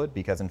athlete would,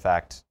 because in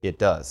fact, it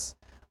does.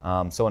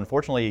 So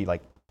unfortunately,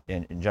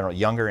 in general,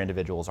 younger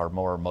individuals are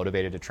more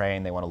motivated to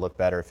train. They want to look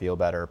better, feel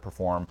better,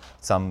 perform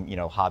some,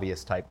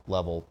 hobbyist type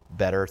level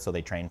better, so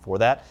they train for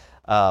that.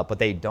 But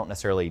they don't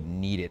necessarily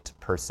need it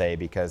per se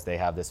because they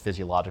have this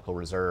physiological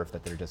reserve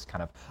that they're just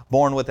kind of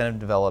born with and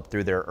developed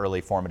through their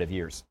early formative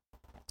years.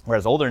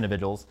 Whereas older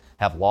individuals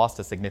have lost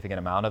a significant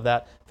amount of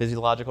that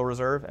physiological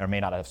reserve or may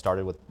not have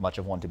started with much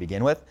of one to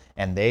begin with,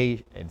 and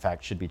they, in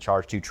fact, should be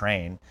charged to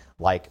train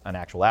like an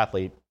actual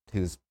athlete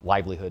whose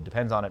livelihood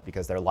depends on it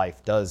because their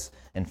life does,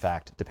 in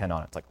fact, depend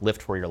on it. It's like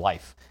Lift for Your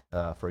Life,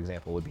 for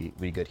example, would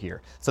be good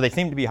here. So they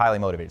seem to be highly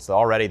motivated. So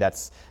already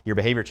that's your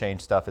behavior change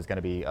stuff is going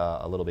to be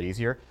a little bit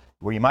easier.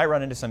 Where you might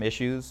run into some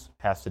issues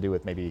has to do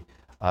with maybe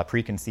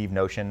preconceived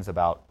notions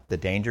about the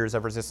dangers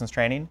of resistance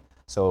training.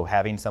 So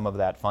having some of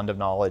that fund of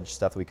knowledge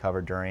stuff that we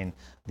covered during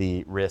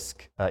the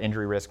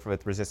injury risk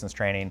with resistance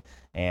training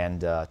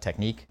and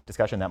technique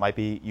discussion, that might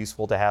be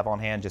useful to have on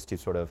hand just to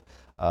sort of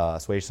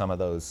assuage some of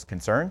those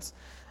concerns.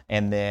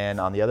 And then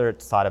on the other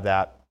side of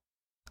that,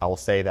 I will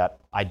say that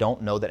I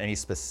don't know that any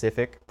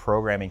specific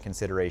programming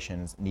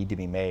considerations need to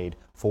be made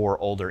for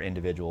older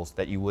individuals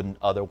that you wouldn't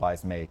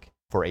otherwise make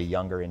for a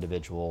younger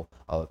individual,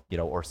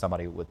 or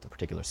somebody with a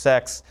particular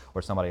sex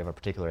or somebody of a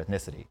particular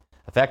ethnicity.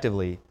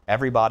 Effectively,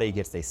 everybody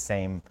gets the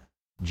same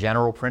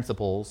general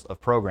principles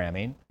of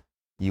programming.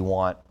 You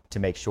want to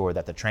make sure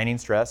that the training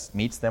stress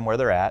meets them where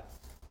they're at,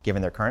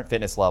 given their current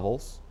fitness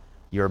levels.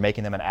 You're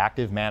making them an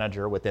active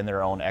manager within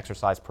their own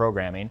exercise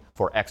programming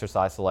for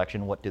exercise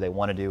selection. What do they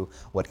want to do?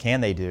 What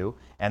can they do?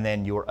 And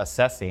then you're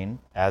assessing,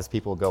 as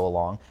people go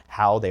along,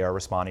 how they are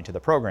responding to the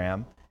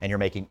program, and you're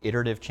making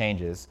iterative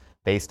changes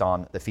based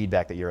on the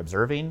feedback that you're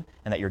observing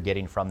and that you're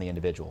getting from the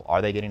individual.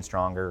 Are they getting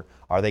stronger?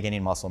 Are they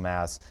gaining muscle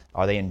mass?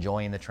 Are they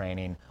enjoying the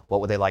training?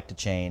 What would they like to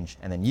change?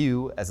 And then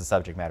you, as a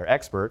subject matter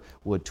expert,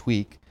 would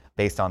tweak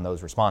based on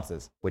those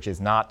responses, which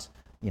is not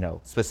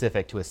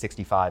specific to a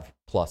 65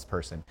 plus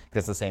person,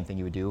 because it's the same thing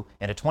you would do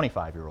in a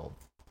 25-year-old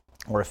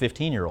or a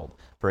 15-year-old,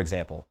 for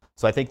example.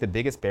 So I think the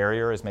biggest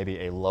barrier is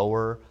maybe a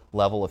lower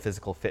level of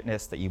physical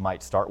fitness that you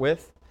might start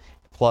with,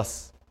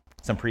 plus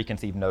some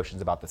preconceived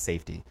notions about the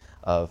safety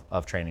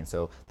of training.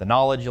 So the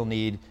knowledge you'll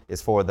need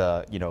is for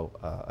the,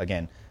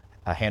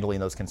 handling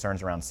those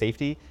concerns around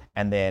safety,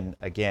 and then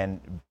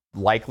again,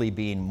 likely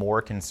being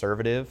more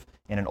conservative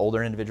in an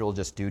older individual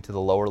just due to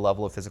the lower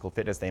level of physical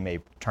fitness they may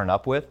turn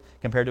up with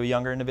compared to a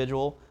younger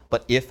individual.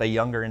 But if a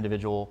younger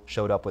individual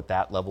showed up with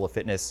that level of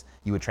fitness,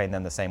 you would train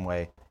them the same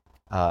way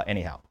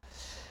anyhow.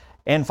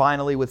 And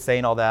finally, with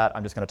saying all that,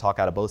 I'm just going to talk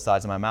out of both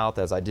sides of my mouth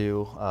as I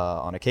do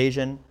on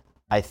occasion.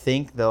 I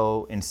think,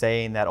 though, in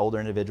saying that older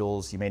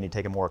individuals, you may need to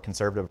take a more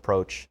conservative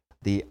approach.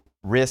 The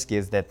risk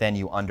is that then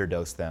you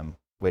underdose them,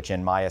 which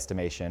in my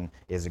estimation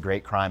is a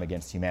great crime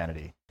against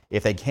humanity.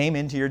 If they came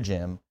into your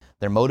gym,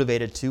 they're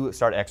motivated to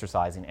start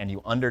exercising, and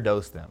you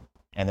underdose them,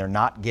 and they're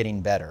not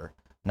getting better,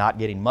 not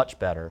getting much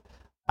better,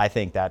 I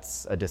think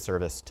that's a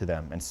disservice to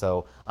them. And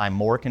so I'm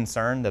more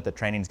concerned that the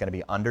training is going to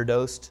be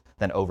underdosed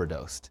than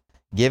overdosed.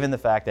 Given the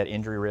fact that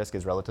injury risk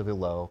is relatively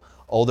low,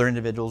 older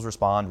individuals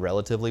respond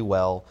relatively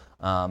well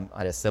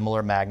at a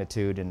similar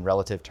magnitude in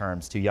relative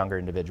terms to younger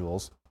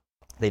individuals.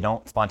 They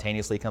don't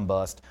spontaneously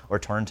combust or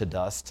turn to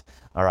dust,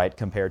 all right,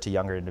 compared to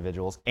younger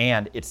individuals.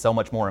 And it's so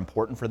much more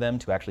important for them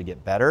to actually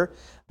get better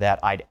that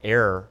I'd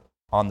err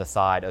on the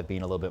side of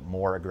being a little bit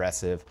more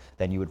aggressive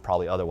than you would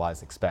probably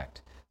otherwise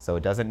expect. So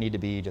it doesn't need to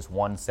be just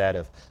one set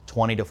of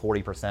 20 to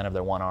 40% of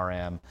their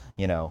 1RM,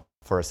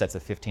 for sets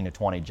of 15 to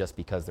 20 just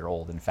because they're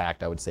old. In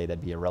fact, I would say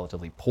that'd be a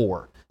relatively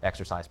poor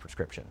exercise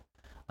prescription.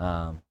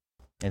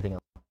 Anything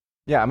else?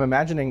 Yeah, I'm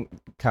imagining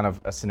kind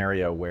of a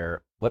scenario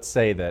where, let's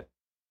say that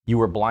you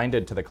were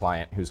blinded to the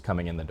client who's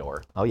coming in the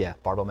door. Oh yeah,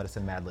 barbell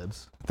medicine Mad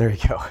Libs. There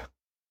you go.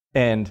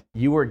 And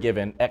you were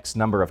given X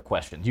number of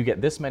questions. You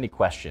get this many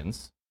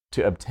questions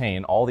to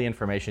obtain all the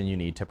information you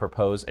need to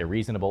propose a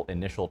reasonable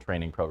initial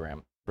training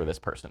program for this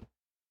person.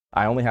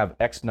 I only have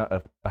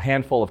a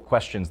handful of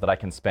questions that I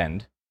can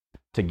spend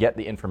to get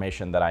the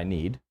information that I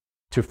need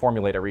to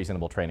formulate a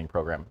reasonable training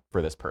program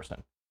for this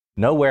person.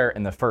 Nowhere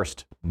in the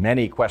first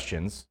many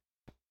questions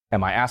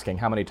am I asking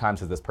how many times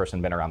has this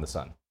person been around the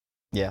sun?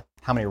 Yeah.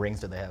 How many rings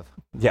do they have?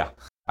 Yeah.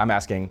 I'm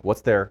asking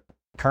what's their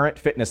current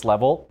fitness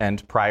level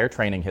and prior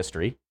training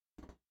history?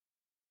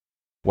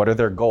 What are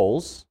their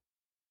goals?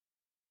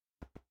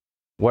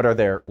 What are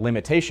their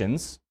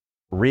limitations?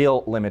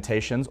 Real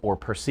limitations or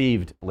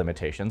perceived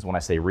limitations. When I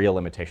say real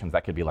limitations,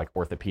 that could be like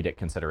orthopedic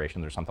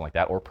considerations or something like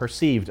that, or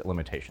perceived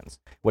limitations.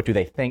 What do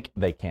they think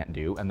they can't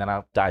do? And then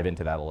I'll dive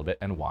into that a little bit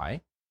and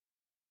why.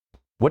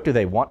 What do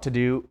they want to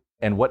do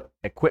and what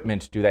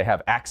equipment do they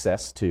have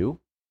access to?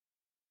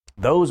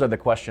 Those are the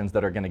questions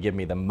that are going to give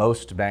me the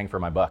most bang for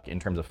my buck in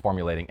terms of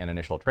formulating an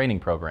initial training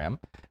program,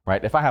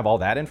 right? If I have all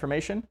that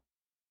information,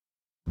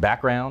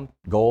 background,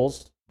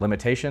 goals,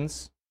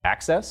 limitations,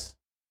 access,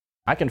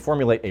 I can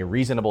formulate a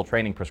reasonable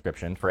training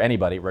prescription for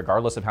anybody,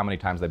 regardless of how many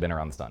times they've been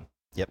around the sun.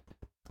 Yep.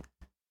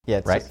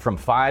 Yeah. Right? From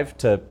 5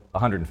 to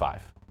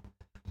 105.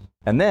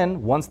 And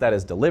then once that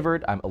is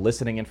delivered, I'm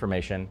eliciting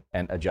information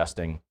and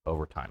adjusting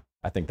over time.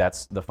 I think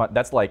that's the fun.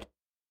 That's like,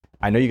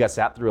 I know you guys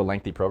sat through a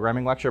lengthy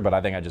programming lecture, but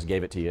I think I just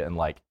gave it to you in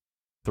like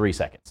 3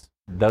 seconds.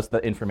 That's the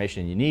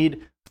information you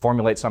need.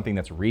 Formulate something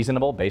that's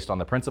reasonable based on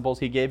the principles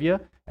he gave you,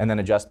 and then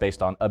adjust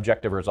based on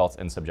objective results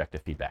and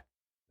subjective feedback.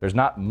 There's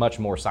not much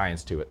more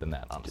science to it than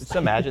that, honestly. Just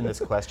imagine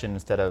this question,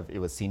 instead of it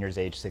was seniors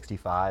age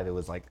 65, it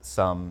was like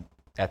some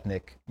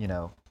ethnic,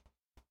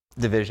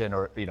 division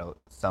or,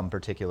 some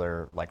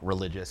particular like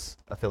religious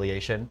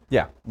affiliation.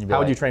 Yeah. How would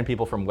like, you train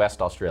people from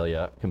West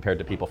Australia compared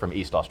to people from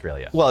East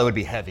Australia? Well, it would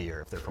be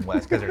heavier if they're from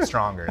West because they're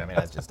stronger. I mean,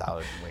 that's just how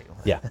it would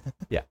wait.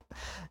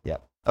 Yeah.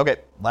 Okay,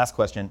 last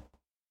question.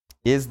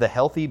 Is the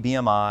healthy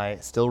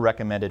BMI still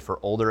recommended for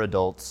older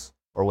adults,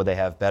 or would they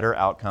have better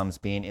outcomes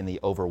being in the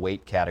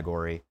overweight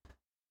category,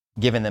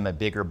 given them a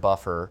bigger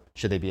buffer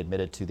should they be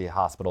admitted to the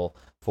hospital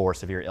for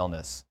severe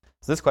illness?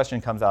 So this question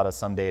comes out of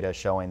some data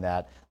showing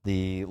that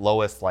the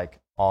lowest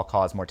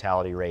all-cause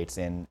mortality rates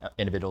in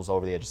individuals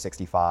over the age of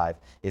 65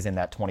 is in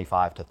that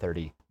 25 to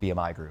 30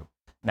 BMI group.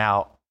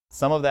 Now,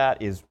 some of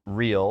that is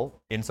real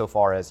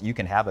insofar as you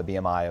can have a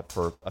BMI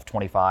of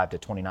 25 to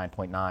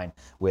 29.9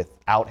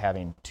 without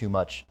having too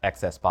much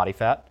excess body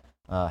fat,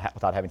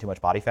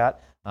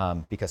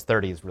 because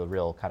 30 is the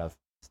real kind of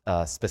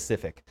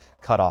specific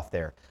cutoff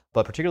there.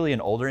 But particularly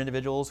in older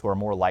individuals who are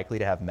more likely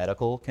to have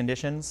medical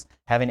conditions,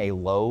 having a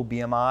low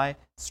BMI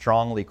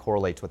strongly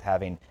correlates with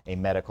having a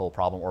medical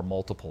problem or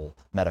multiple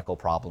medical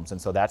problems.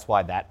 And so that's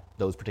why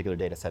those particular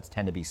data sets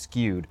tend to be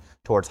skewed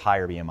towards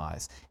higher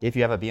BMIs. If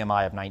you have a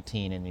BMI of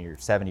 19 and you're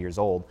 70 years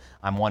old,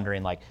 I'm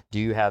wondering, do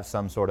you have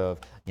some sort of,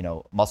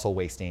 muscle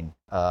wasting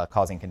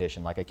causing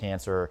condition like a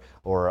cancer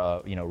or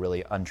a,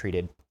 really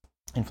untreated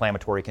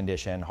inflammatory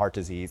condition, heart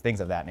disease, things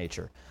of that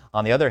nature.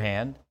 On the other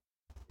hand,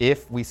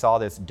 if we saw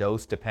this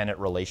dose-dependent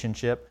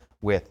relationship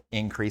with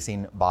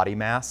increasing body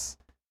mass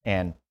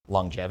and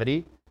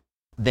longevity,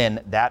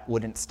 then that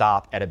wouldn't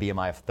stop at a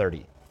BMI of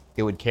 30.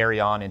 It would carry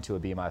on into a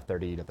BMI of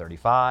 30 to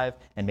 35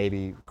 and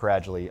maybe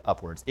gradually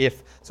upwards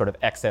if sort of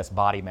excess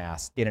body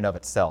mass in and of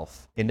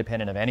itself,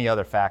 independent of any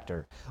other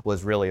factor,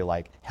 was really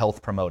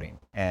health promoting,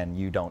 and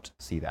you don't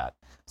see that.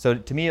 So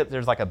to me,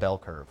 there's a bell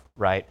curve,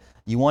 right?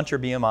 You want your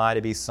BMI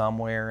to be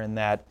somewhere in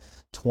that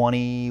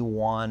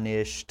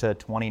 21-ish to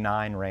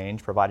 29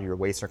 range, provided your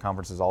waist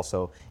circumference is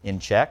also in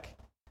check,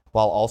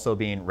 while also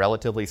being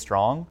relatively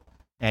strong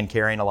and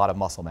carrying a lot of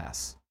muscle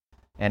mass.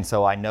 And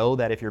so I know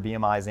that if your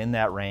BMI is in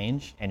that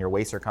range and your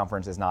waist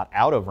circumference is not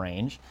out of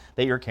range,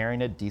 that you're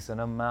carrying a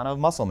decent amount of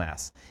muscle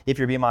mass. If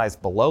your BMI is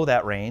below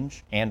that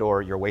range and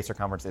or your waist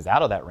circumference is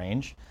out of that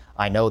range,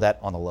 I know that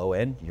on the low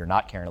end, you're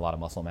not carrying a lot of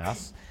muscle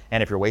mass.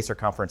 And if your waist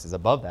circumference is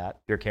above that,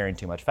 you're carrying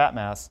too much fat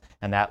mass,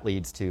 and that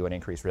leads to an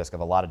increased risk of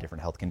a lot of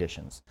different health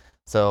conditions.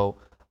 So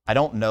I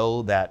don't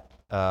know that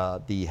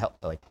the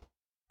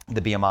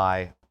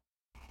BMI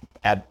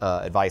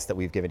advice that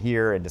we've given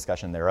here and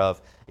discussion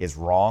thereof is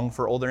wrong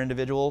for older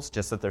individuals,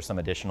 just that there's some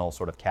additional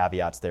sort of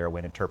caveats there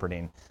when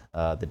interpreting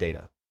the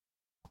data.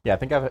 Yeah, I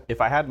think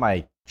if I had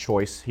my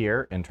choice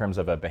here in terms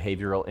of a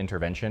behavioral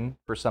intervention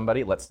for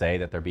somebody, let's say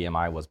that their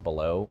BMI was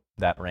below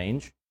that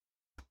range,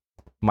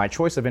 my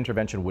choice of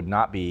intervention would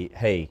not be,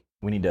 hey,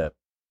 we need to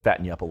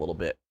fatten you up a little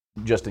bit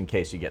just in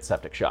case you get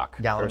septic shock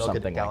or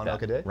something like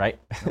that, right?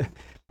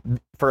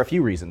 For a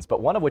few reasons, but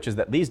one of which is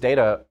that these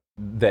data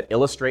that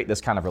illustrate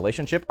this kind of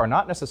relationship are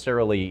not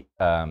necessarily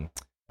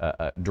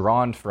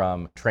drawn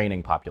from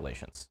training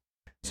populations.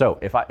 So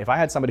if I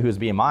had somebody whose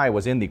BMI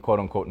was in the quote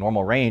unquote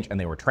normal range and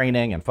they were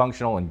training and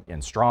functional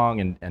and strong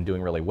and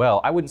doing really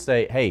well, I wouldn't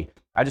say, hey,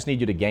 I just need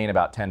you to gain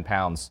about 10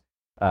 pounds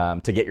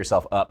to get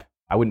yourself up.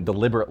 I wouldn't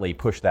deliberately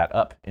push that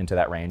up into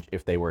that range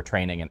if they were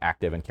training and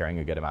active and carrying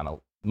a good amount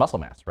of muscle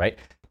mass, right?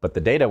 But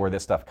the data where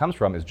this stuff comes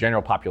from is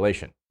general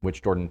population,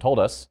 which Jordan told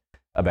us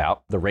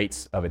about the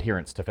rates of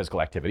adherence to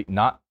physical activity,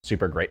 not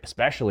super great,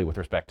 especially with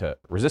respect to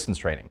resistance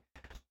training.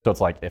 So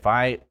it's like if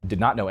I did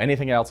not know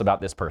anything else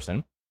about this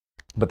person,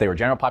 but they were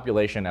general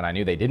population and I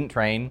knew they didn't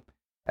train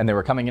and they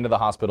were coming into the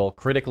hospital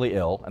critically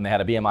ill and they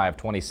had a BMI of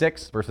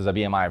 26 versus a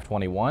BMI of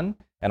 21,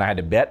 and I had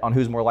to bet on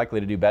who's more likely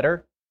to do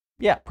better,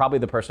 yeah, probably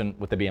the person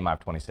with the BMI of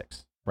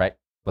 26, right?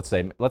 Let's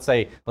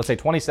say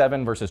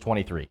 27 versus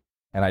 23,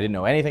 and I didn't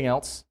know anything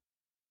else,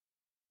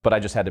 but I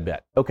just had to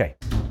bet. Okay,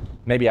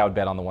 maybe I would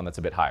bet on the one that's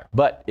a bit higher.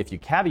 But if you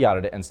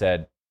caveated it and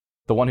said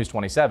the one who's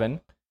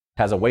 27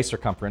 has a waist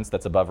circumference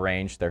that's above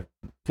range, they're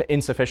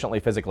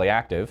insufficiently physically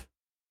active,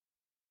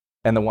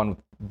 and the one with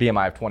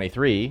BMI of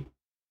 23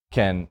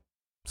 can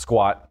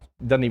squat,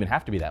 doesn't even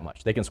have to be that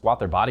much. They can squat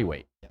their body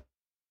weight. Yeah.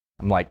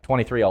 I'm like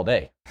 23 all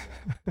day.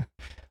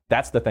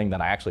 That's the thing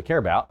that I actually care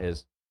about,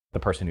 is the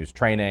person who's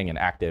training and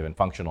active and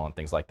functional and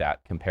things like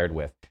that compared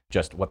with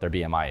just what their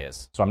BMI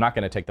is. So I'm not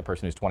going to take the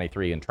person who's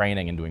 23 and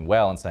training and doing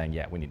well and saying,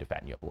 yeah, we need to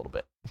fatten you up a little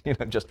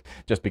bit.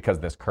 Just because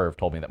this curve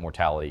told me that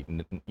mortality,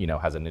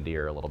 has a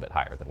nadir a little bit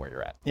higher than where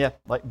you're at. Yeah,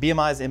 like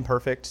BMI is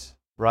imperfect,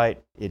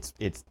 right? It's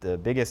the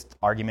biggest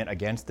argument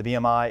against the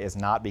BMI is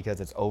not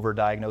because it's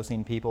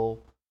over-diagnosing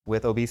people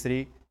with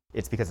obesity.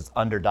 It's because it's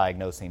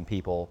under-diagnosing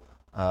people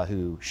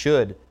who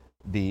should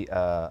be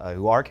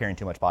who are carrying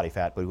too much body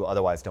fat, but who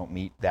otherwise don't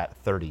meet that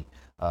 30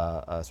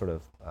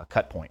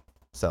 cut point.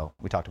 So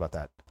we talked about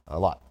that a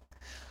lot.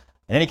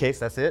 In any case,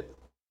 that's it.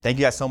 Thank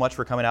you guys so much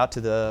for coming out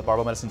to the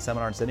Barbell Medicine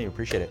Seminar in Sydney. We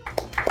appreciate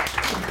it.